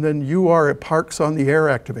 QSOs. And then you are a Parks on the Air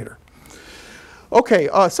activator. Okay,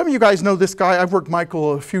 some of you guys know this guy. I've worked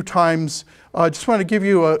Michael a few times. I just want to give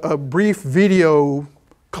you a brief video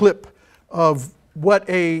clip of what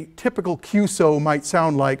a typical QSO might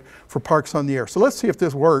sound like for Parks on the Air. So let's see if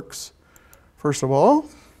this works, first of all.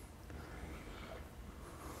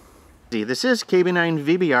 This is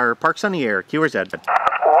KB9VBR, Parks on the Air, QRZ. Whiskey 8,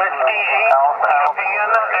 Japan,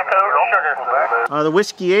 Echo, Sugar. The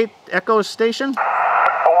Whiskey 8 Echo station.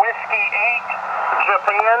 Whiskey 8,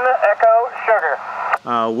 Japan, Echo, Sugar.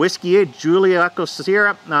 Whiskey 8, Julia Echo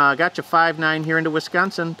Sierra. Got you 5-9 here into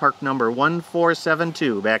Wisconsin, park number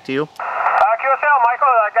 1472. Back to you. QSL, Michael,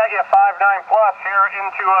 I got you 5-9 plus here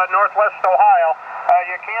into Northwest Ohio.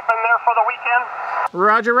 You camping there for the weekend?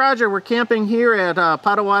 Roger, roger. We're camping here at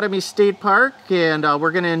Potawatomi State Park, and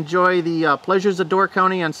we're going to enjoy the pleasures of Door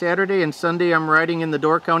County on Saturday, and Sunday I'm riding in the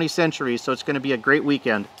Door County Century, so it's going to be a great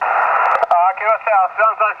weekend. QSL,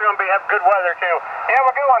 sounds like you're going to have good weather too. You have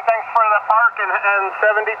a good one. Thanks for the park and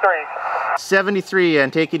 73. 73,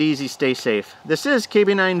 and take it easy, stay safe. This is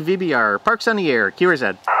KB9VBR, Parks on the Air,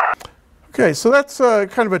 QRZ. Okay, so that's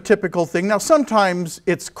kind of a typical thing. Now sometimes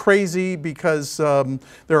it's crazy because there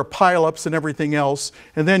are pileups and everything else,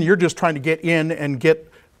 and then you're just trying to get in and get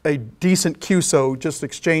a decent QSO, just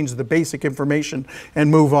exchange the basic information and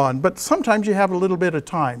move on. But sometimes you have a little bit of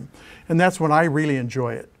time, and that's when I really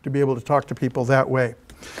enjoy it, to be able to talk to people that way.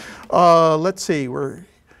 Let's see, we're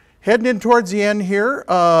heading in towards the end here.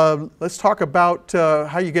 Let's talk about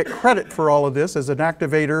how you get credit for all of this as an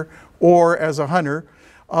activator or as a hunter.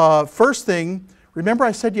 First thing, remember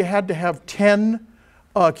I said you had to have 10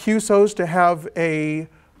 QSOs to have a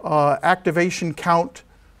activation count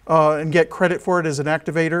and get credit for it as an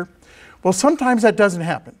activator? Well, sometimes that doesn't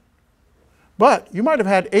happen. But you might have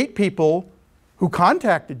had 8 people who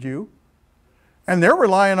contacted you, and they're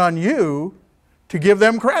relying on you to give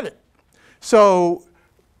them credit. So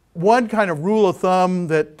one kind of rule of thumb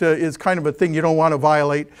that is kind of a thing you don't want to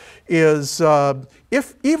violate is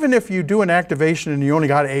even if you do an activation and you only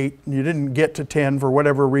got 8 and you didn't get to 10 for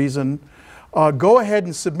whatever reason, go ahead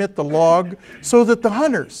and submit the log so that the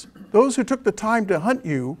hunters, those who took the time to hunt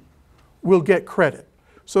you, will get credit.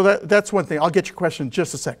 So that's one thing. I'll get your question in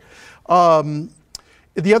just a sec.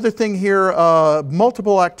 The other thing here,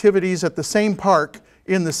 multiple activities at the same park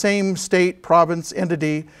in the same state, province,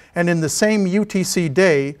 entity, and in the same UTC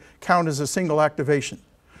day count as a single activation.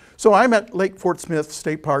 So I'm at Lake Fort Smith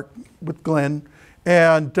State Park with Glenn,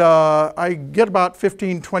 and I get about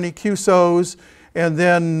 15, 20 QSOs, and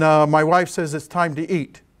then my wife says it's time to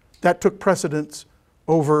eat. That took precedence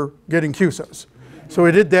over getting QSOs. So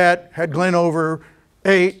we did that, had Glenn over,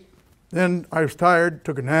 ate, then I was tired,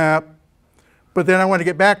 took a nap, but then I wanted to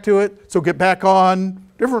get back to it, so get back on,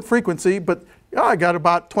 different frequency, but yeah, I got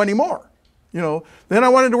about 20 more, Then I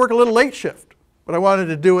wanted to work a little late shift, but I wanted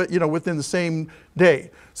to do it, within the same day.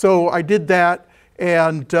 So I did that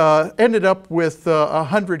and ended up with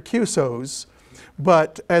 100 QSOs,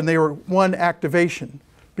 and they were one activation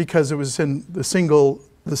because it was in the single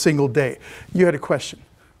day. You had a question.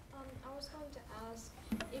 I was going to ask,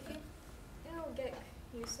 if you get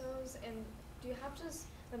QSOs and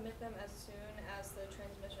submit them as soon as the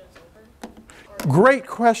transmission is over? Or Great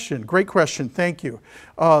question, thank you.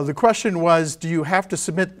 The question was, do you have to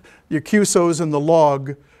submit your QSOs in the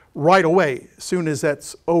log right away, as soon as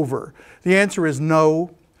that's over? The answer is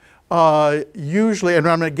no. Usually, and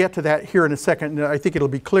I'm going to get to that here in a second, and I think it'll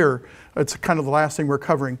be clear. It's kind of the last thing we're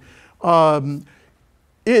covering.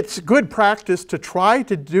 It's good practice to try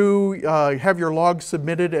to have your logs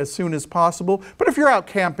submitted as soon as possible. But if you're out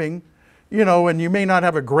camping, you know, and you may not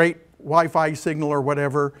have a great Wi-Fi signal or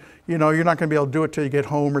whatever, you know, you're not going to be able to do it till you get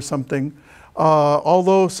home or something.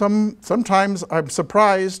 Although sometimes I'm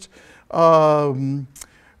surprised when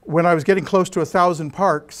I was getting close to 1,000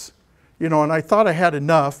 parks, you know, and I thought I had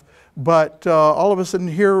enough, but all of a sudden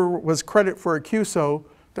here was credit for a QSO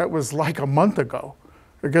that was like a month ago.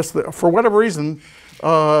 I guess for whatever reason,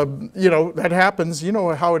 you know, that happens. You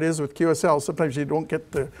know how it is with QSL. Sometimes you don't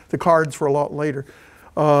get the cards for a lot later.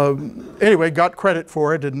 Anyway, got credit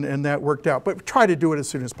for it, and that worked out. But try to do it as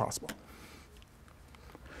soon as possible.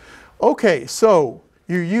 Okay, so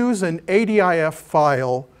you use an ADIF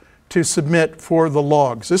file to submit for the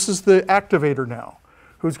logs. This is the activator now,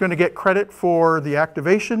 who's going to get credit for the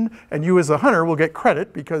activation, and you as a hunter will get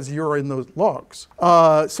credit because you're in those logs.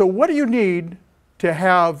 So what do you need to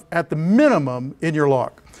have at the minimum in your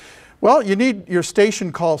log? Well, you need your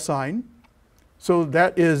station call sign. So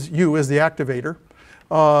that is you as the activator.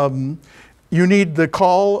 You need the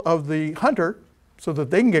call of the hunter so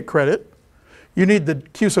that they can get credit. You need the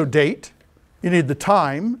QSO date. You need the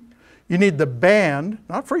time. You need the band,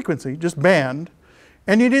 not frequency, just band.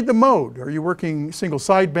 And you need the mode. Are you working single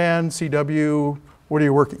sideband, CW? What are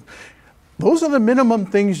you working? Those are the minimum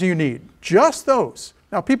things you need, just those.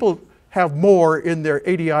 Now people have more in their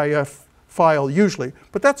ADIF file usually,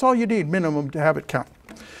 but that's all you need minimum to have it count.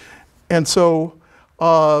 And so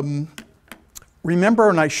remember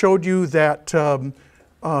when I showed you that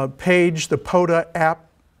page, the POTA app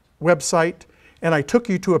website, and I took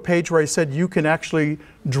you to a page where I said you can actually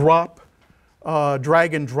drag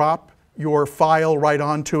and drop your file right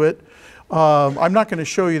onto it. I'm not going to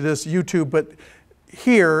show you this YouTube, but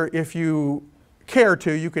here, if you care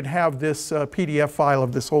to, you can have this PDF file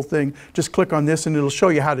of this whole thing. Just click on this and it'll show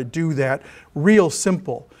you how to do that. Real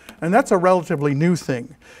simple. And that's a relatively new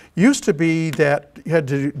thing. Used to be that you had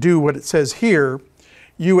to do what it says here.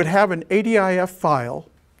 You would have an ADIF file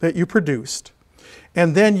that you produced,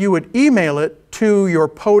 and then you would email it to your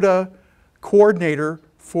POTA coordinator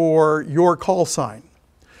for your call sign.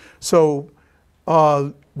 So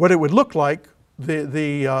what it would look like,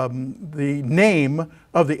 the name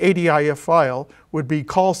of the ADIF file would be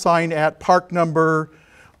call sign at park number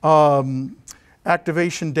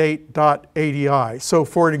activation date.adi. So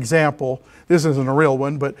for an example, this isn't a real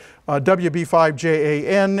one, but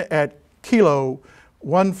WB5JAN at kilo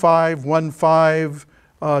 1515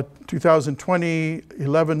 2020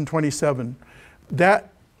 1127. That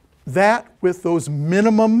with those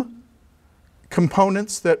minimum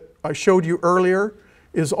components that I showed you earlier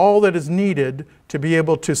is all that is needed to be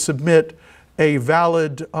able to submit a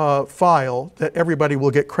valid file that everybody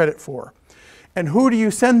will get credit for. And who do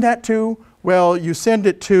you send that to? Well, you send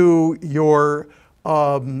it to your,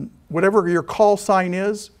 whatever your call sign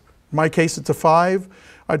is. In my case, it's a 5.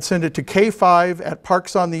 I'd send it to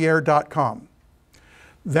k5@parksontheair.com.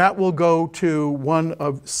 That will go to one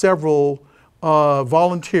of several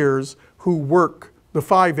volunteers who work the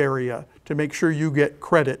 5 area to make sure you get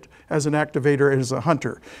credit as an activator and as a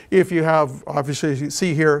hunter. If you have, obviously, as you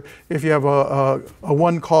see here, if you have a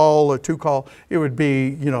 1 call, a 2 call, it would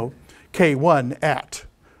be, you know,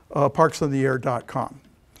 k1@parksontheair.com.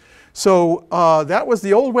 So that was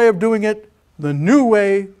the old way of doing it. The new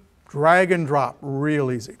way, drag and drop,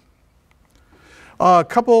 real easy. A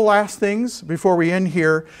couple of last things before we end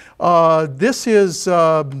here. This is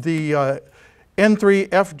the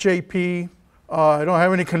N3FJP. I don't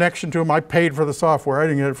have any connection to them. I paid for the software. I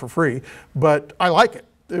didn't get it for free, but I like it.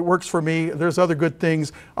 It works for me. There's other good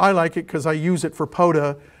things. I like it because I use it for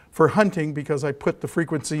POTA for hunting because I put the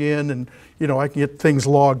frequency in and, you know, I can get things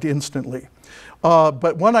logged instantly.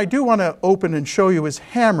 But one I do want to open and show you is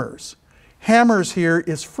Hammers. Hammers here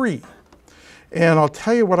is free. And I'll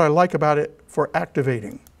tell you what I like about it for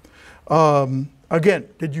activating. Again,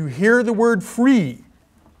 did you hear the word free?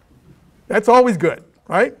 That's always good,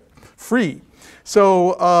 right? Free.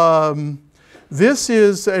 So this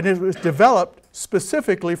is, and it was developed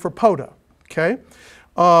specifically for POTA, okay?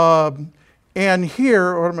 And here,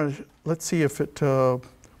 or I'm gonna, let's see if it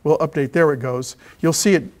will update. There it goes. You'll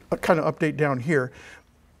see it kind of update down here.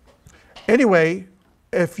 Anyway,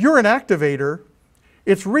 if you're an activator,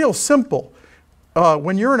 it's real simple.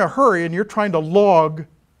 When you're in a hurry and you're trying to log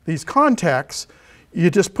these contacts, You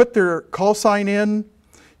just put their call sign in.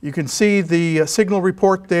 You can see the signal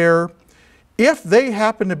report there. If they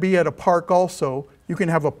happen to be at a park also, you can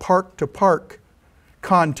have a park-to-park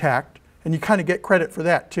contact, and you kind of get credit for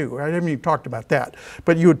that too. I haven't even talked about that,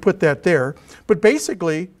 but you would put that there. But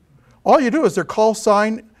basically, all you do is their call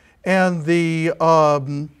sign and the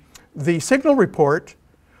signal report.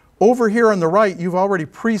 Over here on the right, you've already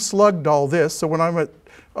pre-slugged all this. So when I'm at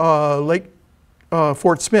Lake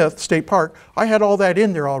Fort Smith State Park, I had all that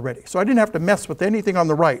in there already. So I didn't have to mess with anything on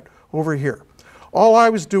the right over here. All I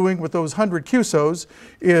was doing with those 100 QSOs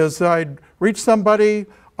is I'd reach somebody,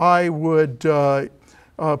 I would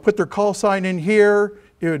put their call sign in here,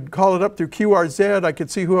 it would call it up through QRZ, I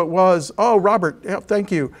could see who it was. Oh, Robert, yeah,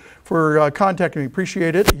 thank you for contacting me,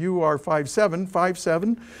 appreciate it. You are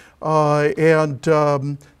 5757.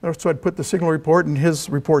 So I'd put the signal report and his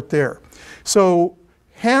report there. So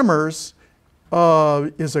Hammers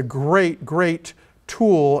is a great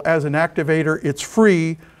tool as an activator. It's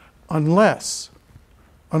free unless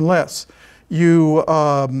you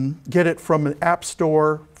get it from an app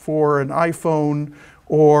store for an iPhone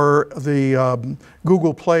or the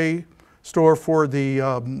Google Play store for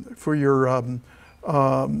your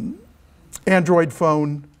Android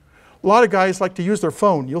phone. A lot of guys like to use their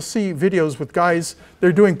phone. You'll see videos with guys,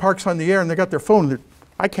 they're doing parks on the air and they got their phone.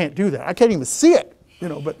 I can't do that. I can't even see it, you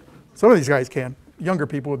know, but some of these guys can, younger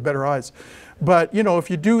people with better eyes. But, you know, if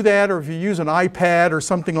you do that or if you use an iPad or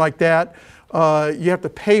something like that, you have to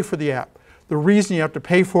pay for the app. The reason you have to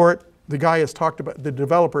pay for it, the guy has talked about, the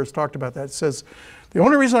developer has talked about that. It says, the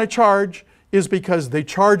only reason I charge is because they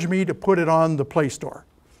charge me to put it on the Play Store.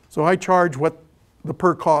 So I charge what the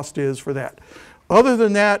per cost is for that. Other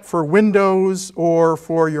than that, for Windows or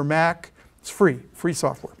for your Mac, it's free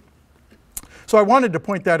software. So I wanted to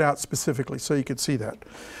point that out specifically so you could see that.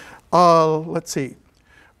 Let's see.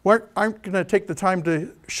 I'm going to take the time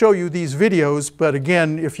to show you these videos, but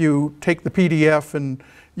again, if you take the PDF and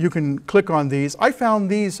you can click on these. I found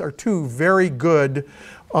these are two very good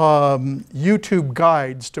YouTube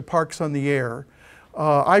guides to parks on the air.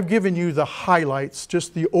 I've given you the highlights,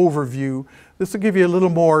 just the overview. This will give you a little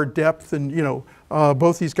more depth, and you know,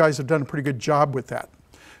 both these guys have done a pretty good job with that.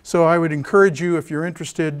 So I would encourage you, if you're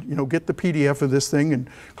interested, you know, get the PDF of this thing and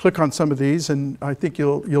click on some of these, and I think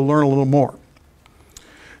you'll learn a little more.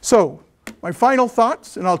 So my final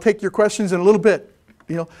thoughts, and I'll take your questions in a little bit.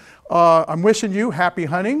 You know, I'm wishing you happy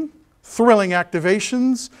hunting, thrilling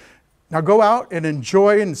activations. Now go out and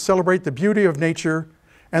enjoy and celebrate the beauty of nature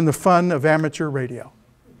and the fun of amateur radio.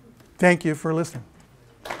 Thank you for listening.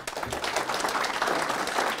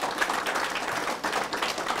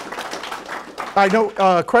 I know,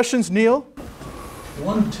 questions, Neil?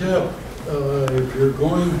 One tip, if you're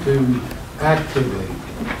going to activate.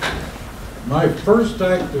 My first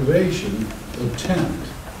activation attempt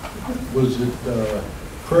was at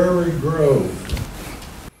Prairie Grove.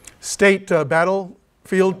 State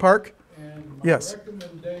Battlefield Park? And my yes.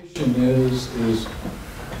 recommendation is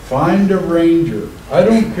find a ranger. I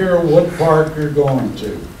don't care what park you're going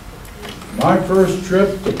to. My first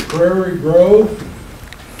trip to Prairie Grove,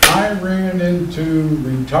 I ran into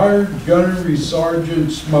retired Gunnery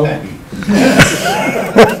Sergeant Smokey.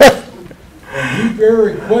 And he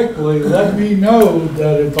very quickly let me know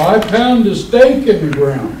that if I pound a stake in the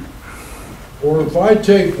ground, or if I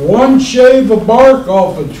take one shave of bark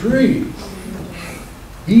off a tree,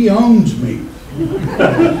 he owns me.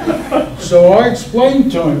 So I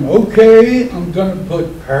explained to him, okay, I'm going to put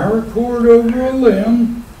paracord over a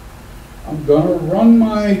limb, I'm going to run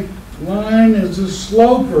my line as a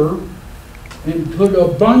sloper and put a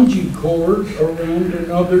bungee cord around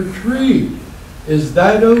another tree. Is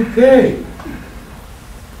that okay?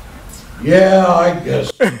 Yeah, I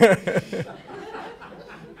guess.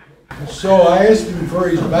 So I asked him for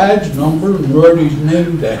his badge number and wrote his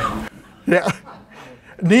name down. Yeah.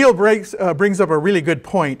 Neil brings up a really good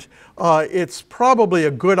point. It's probably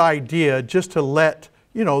a good idea just to let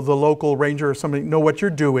the local ranger or somebody know what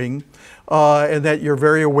you're doing, and that you're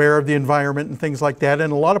very aware of the environment and things like that.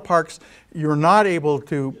 And a lot of parks, you're not able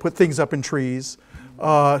to put things up in trees,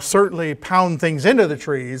 certainly pound things into the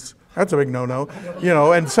trees. That's a big no-no,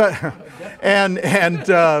 and so, and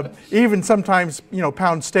even sometimes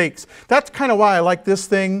pound stakes. That's kind of why I like this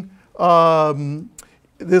thing. That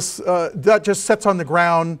just sets on the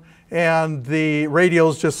ground, and the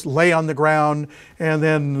radials just lay on the ground, and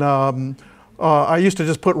then I used to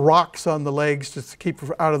just put rocks on the legs just to keep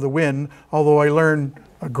out of the wind, although I learned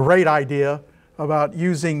a great idea about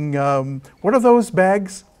using, what are those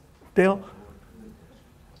bags, Dale?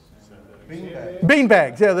 Bean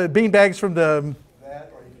bags. Yeah, the bean bags from the...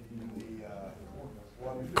 That, or you can do the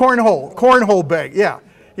one cornhole bag, yeah.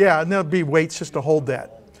 Yeah, and there'll be weights just to hold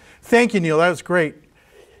that. Thank you, Neil, that was great.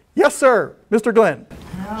 Yes, sir, Mr. Glenn.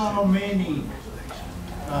 How many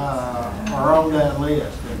are on that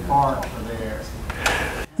list and parks are there?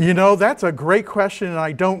 You know, that's a great question, and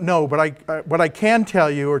I don't know, but what I can tell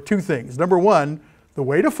you are two things. Number one, the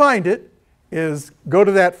way to find it is go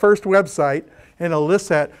to that first website and it'll list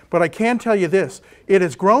that. But I can tell you this, it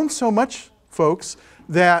has grown so much, folks,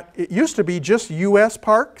 that it used to be just US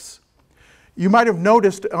parks. You might have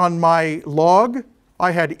noticed on my log,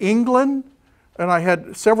 I had England and I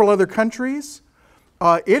had several other countries.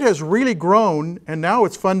 It has really grown, and now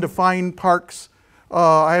it's fun to find parks.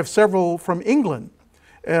 I have several from England,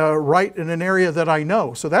 right in an area that I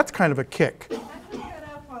know. So that's kind of a kick. I looked that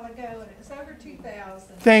up a while ago, and it was over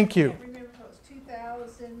 2,000. Thank you. I can't remember if it was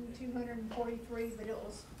 2,243, but it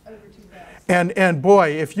was over 2,000. And boy,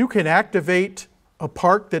 if you can activate a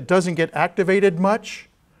park that doesn't get activated much,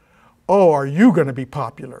 oh, are you going to be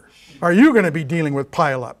popular? Are you going to be dealing with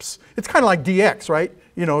pileups? It's kind of like DX, right?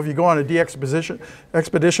 You know, if you go on a DX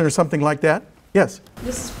expedition or something like that. Yes?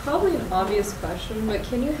 This is probably an obvious question, but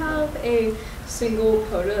can you have a single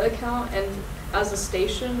POTA account and as a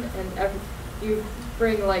station, and you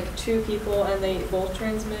bring like two people and they both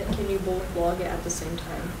transmit, can you both log it at the same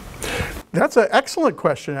time? That's an excellent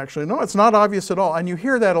question, actually. No, it's not obvious at all, and you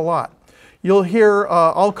hear that a lot. You'll hear,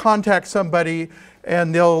 I'll contact somebody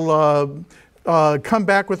and they'll come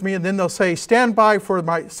back with me, and then they'll say, stand by for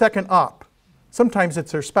my second op. Sometimes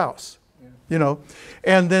it's their spouse, you know.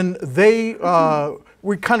 And then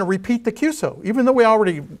we kind of repeat the QSO. Even though we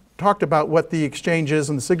already talked about what the exchange is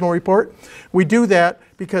and the signal report, we do that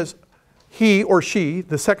because he or she,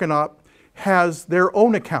 the second op, has their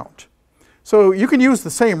own account. So you can use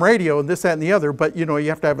the same radio and this, that, and the other, but you know, you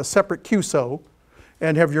have to have a separate QSO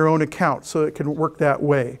and have your own account so it can work that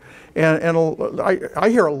way. And I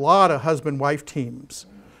hear a lot of husband-wife teams,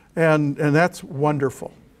 and that's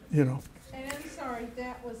wonderful, you know. And I'm sorry,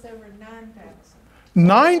 that was over 9,000.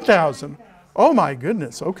 9,000? Oh my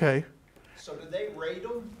goodness, okay. So do they rate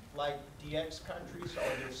them like DX countries, or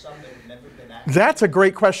there's some that have never been active? That's a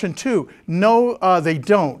great question too. No, they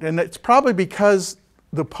don't, and it's probably because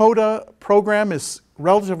the POTA program is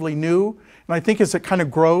relatively new, and I think as it kind of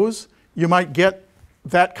grows, you might get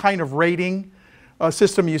that kind of rating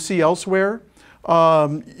system you see elsewhere.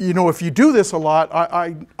 You know, if you do this a lot,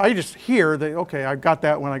 I just hear that, okay, I got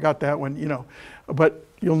that one, you know, but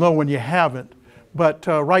you'll know when you haven't. But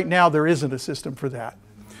right now there isn't a system for that.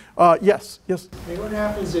 Yes. Hey, what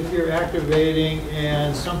happens if you're activating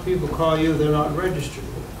and some people call you, they're not registered,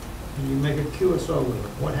 and you make a QSO with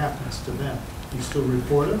them? What happens to them? You still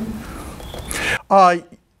report them?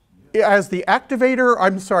 As the activator,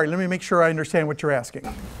 I'm sorry, let me make sure I understand what you're asking.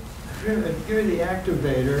 If you're the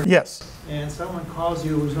activator, yes, and someone calls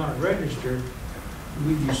you who's not registered,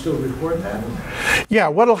 would you still report that? Yeah,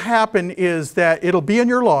 what'll happen is that it'll be in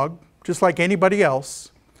your log, just like anybody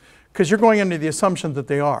else, because you're going under the assumption that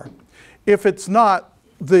they are. If it's not,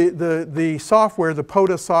 the software, the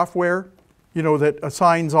POTA software, you know, that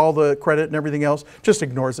assigns all the credit and everything else, just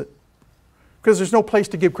ignores it, because there's no place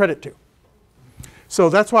to give credit to. So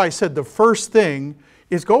that's why I said the first thing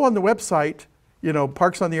is go on the website, you know,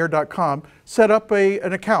 parksontheair.com, set up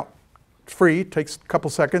an account. It's free, it takes a couple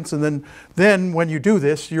seconds, and then when you do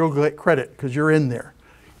this, you'll get credit because you're in there.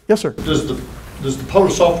 Yes, sir? Does the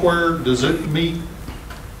POTA software, does it meet,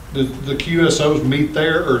 the QSOs meet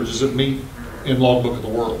there, or does it meet in Logbook of the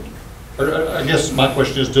World? Or, I guess my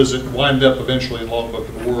question is, does it wind up eventually in Logbook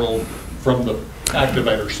of the World from the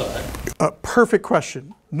activator side? Perfect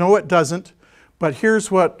question. No, it doesn't. But here's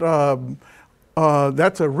what,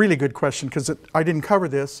 that's a really good question because I didn't cover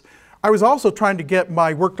this. I was also trying to get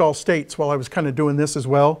my worked all states while I was kind of doing this as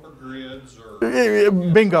well. Or grids or...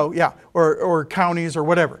 Bingo, yeah, or counties or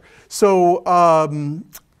whatever. So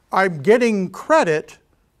I'm getting credit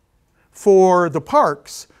for the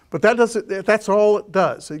parks, but that's all it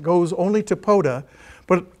does. It goes only to POTA.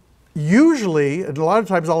 But usually, and a lot of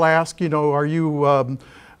times I'll ask, you know, are you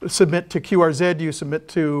submit to QRZ, do you submit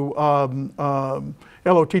to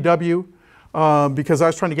LOTW? Because I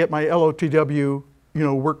was trying to get my LOTW, you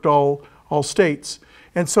know, worked all states.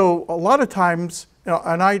 And so a lot of times, you know,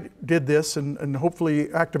 and I did this, and hopefully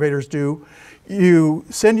activators do, you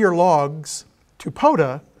send your logs to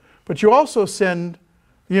POTA, but you also send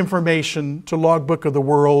the information to Logbook of the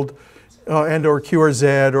World and or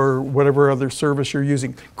QRZ or whatever other service you're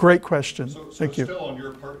using. Great question. Thank you. Still on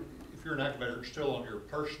your part, if you're an activator, it's still on your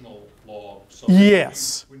personal log. So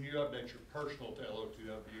Yes. when you update your personal to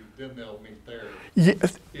LO2W, then they'll meet there.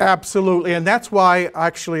 Yes, absolutely, and that's why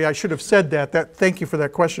actually I should have said that. Thank you for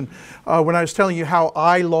that question. When I was telling you how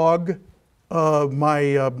I log when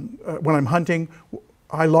I'm hunting,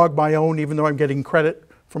 I log my own even though I'm getting credit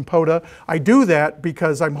from POTA. I do that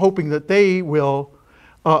because I'm hoping that they will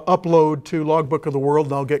upload to Logbook of the World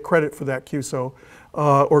and I'll get credit for that QSO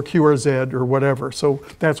or QRZ or whatever. So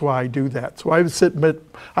that's why I do that. So I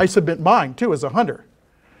submit mine too as a hunter,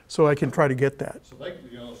 so I can try to get that. So they,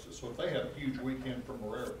 so if they have a huge weekend from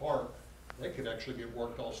Marrera Park, they could actually get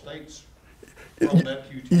worked all states from that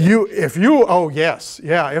QTH. Oh yes,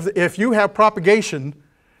 yeah. If you have propagation,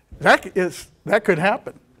 that could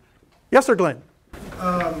happen. Yes, sir, Glenn.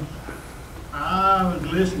 I was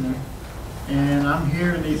listening, and I'm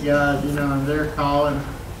hearing these guys, and they're calling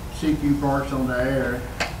CQ parks on the air,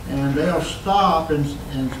 and they'll stop, and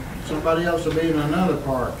somebody else will be in another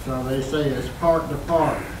park. So they say it's park to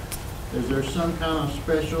park. Is there some kind of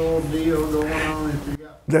special deal going on if you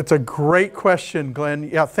got? That's a great question, Glenn.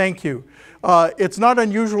 Yeah, thank you. It's not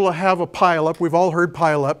unusual to have a pileup. We've all heard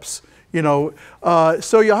pileups,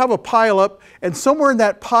 So you'll have a pileup, and somewhere in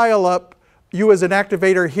that pileup, you as an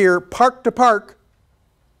activator hear park to park,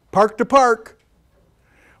 park to park.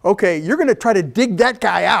 Okay, you're going to try to dig that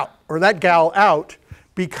guy out or that gal out,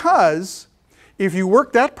 because if you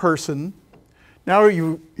work that person, now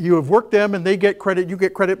you have worked them and they get credit, you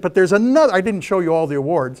get credit, but there's another, I didn't show you all the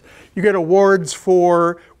awards. You get awards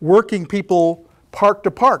for working people park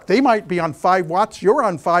to park. They might be on 5 watts, you're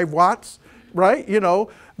on 5 watts, right?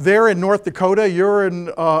 They're in North Dakota, you're in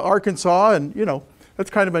Arkansas, and that's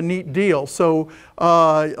kind of a neat deal. So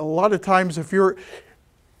a lot of times if you're,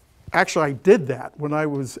 actually I did that when I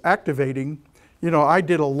was activating, I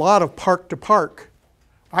did a lot of park to park.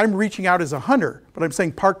 I'm reaching out as a hunter, but I'm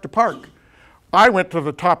saying park to park. I went to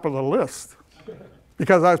the top of the list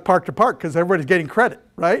because I was park to park, because everybody's getting credit,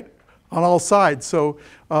 right? On all sides. So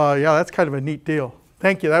yeah, that's kind of a neat deal.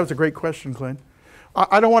 Thank you, that was a great question, Glenn.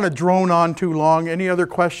 I don't want to drone on too long. Any other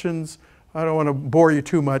questions? I don't want to bore you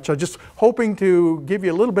too much. I'm just hoping to give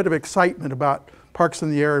you a little bit of excitement about Parks in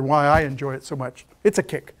the Air and why I enjoy it so much. It's a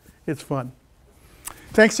kick. It's fun.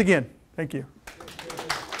 Thanks again. Thank you.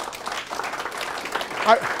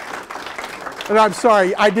 And I'm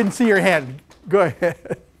sorry, I didn't see your hand. Go ahead.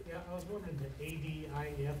 Yeah, I was wondering, the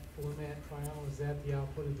ADIF format file, is that the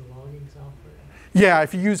output of the logging software? Yeah,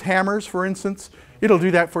 if you use hammers, for instance, it'll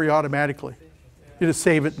do that for you automatically. You just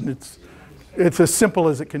save it, and it's as simple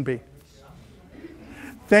as it can be.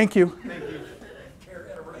 Thank you. Thank you.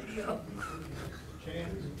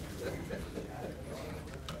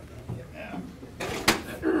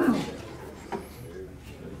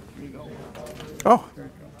 Oh.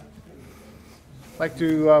 I'd like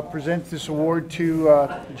to present this award to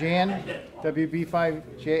Jan,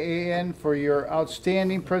 WB5JAN, for your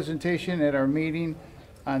outstanding presentation at our meeting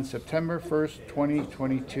on September 1st,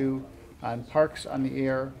 2022 on Parks on the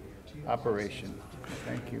Air operation.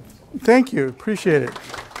 Thank you. Thank you. Appreciate it.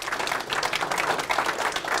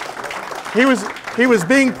 He was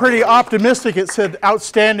being pretty optimistic. It said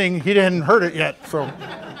outstanding. He didn't heard it yet, so.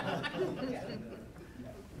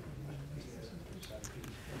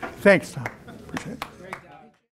 Thanks, Tom.